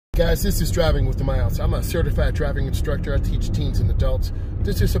guys, this is Driving with the Miles. I'm a certified driving instructor. I teach teens and adults.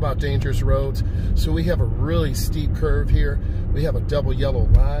 This is about dangerous roads. So we have a really steep curve here. We have a double yellow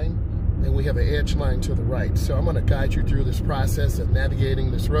line, and we have an edge line to the right. So I'm going to guide you through this process of navigating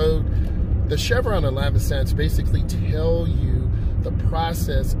this road. The chevron alignment signs basically tell you the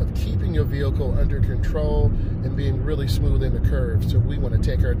process of keeping your vehicle under control and being really smooth in the curve. So we want to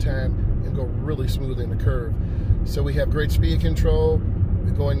take our time and go really smooth in the curve. So we have great speed control.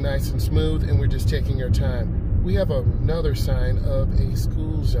 We're going nice and smooth, and we're just taking our time. We have another sign of a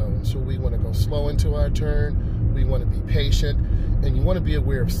school zone, so we want to go slow into our turn. We want to be patient, and you want to be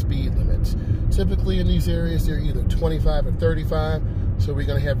aware of speed limits. Typically in these areas, they're either 25 or 35, so we're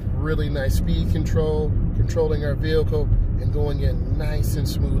going to have really nice speed control, controlling our vehicle, and going in nice and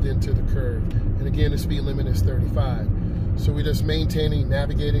smooth into the curve. And again, the speed limit is 35. So we're just maintaining,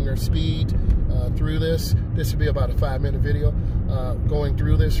 navigating our speed through this. This will be about a 5-minute video going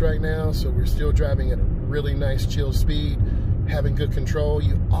through this right now. So we're still driving at a really nice chill speed, having good control.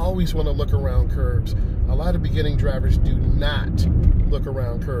 You always want to look around curves. A lot of beginning drivers do not look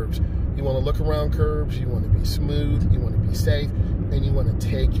around curves. You want to look around curves, you want to be smooth, you want to be safe, and you want to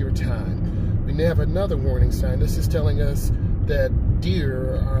take your time. We may have another warning sign. This is telling us that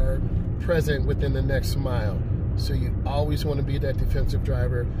deer are present within the next mile. So you always want to be that defensive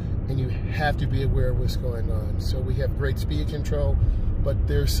driver, and you have to be aware of what's going on. So we have great speed control, but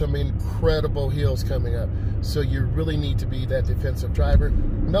there's some incredible hills coming up. So you really need to be that defensive driver.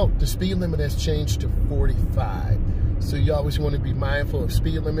 Note, the speed limit has changed to 45. So you always want to be mindful of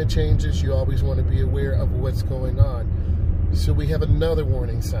speed limit changes. You always want to be aware of what's going on. So we have another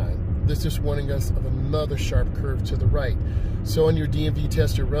warning sign. This is warning us of another sharp curve to the right. So on your DMV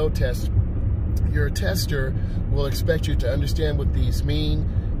tester road test, your tester will expect you to understand what these mean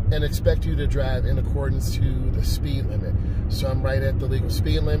and expect you to drive in accordance to the speed limit. So I'm right at the legal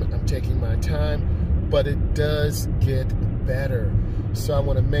speed limit. I'm taking my time, but it does get better. So I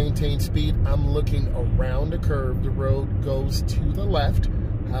want to maintain speed. I'm looking around the curve. The road goes to the left.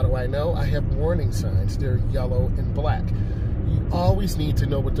 How do I know? I have warning signs. They're yellow and black. You always need to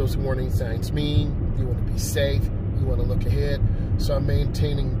know what those warning signs mean. You want to be safe. You want to look ahead. So I'm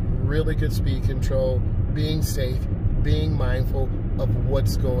maintaining really good speed control, being safe, being mindful of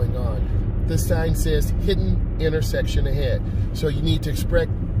what's going on. The sign says hidden intersection ahead. So you need to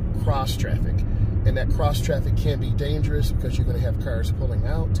expect cross traffic. And that cross traffic can be dangerous because you're going to have cars pulling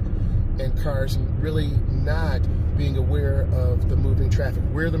out and cars really not being aware of the moving traffic.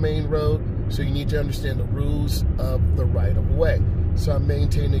 We're the main road, so you need to understand the rules of the right of way. So I'm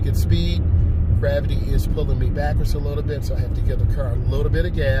maintaining good speed. Gravity is pulling me backwards a little bit, so I have to give the car a little bit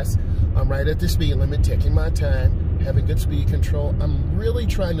of gas. I'm right at the speed limit, taking my time, having good speed control. I'm really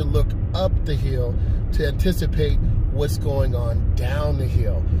trying to look up the hill to anticipate what's going on down the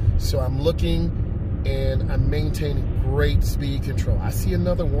hill. So I'm looking and I'm maintaining great speed control. I see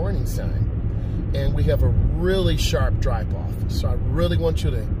another warning sign, and we have a really sharp drop-off. So I really want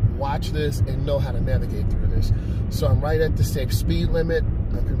you to watch this and know how to navigate through this. So I'm right at the safe speed limit.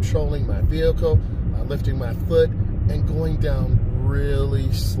 I'm controlling my vehicle, lifting my foot, and going down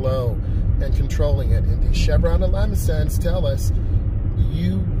really slow and controlling it. And the chevron alignment signs tell us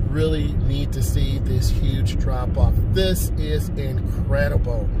you really need to see this huge drop-off. This is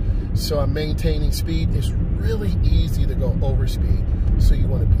incredible. So I'm maintaining speed. It's really easy to go over speed. So you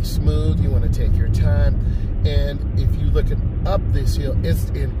want to be smooth, you want to take your time, and if you look up this hill, it's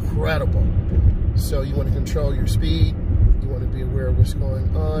incredible. So you want to control your speed, you want to be aware of what's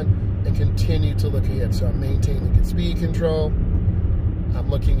going on, and continue to look ahead. So I'm maintaining good speed control. I'm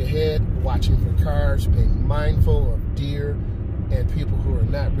looking ahead, watching for cars, being mindful of deer and people who are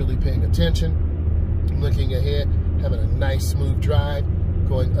not really paying attention. I'm looking ahead, having a nice smooth drive,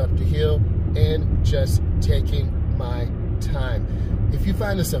 going up the hill, and just taking my time. If you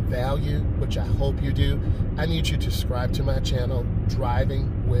find this of value, which I hope you do, I need you to subscribe to my channel,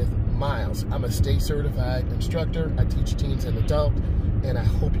 Driving with Miles. I'm a state certified instructor. I teach teens and adults, and I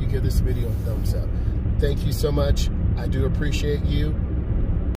hope you give this video a thumbs up. Thank you so much. I do appreciate you.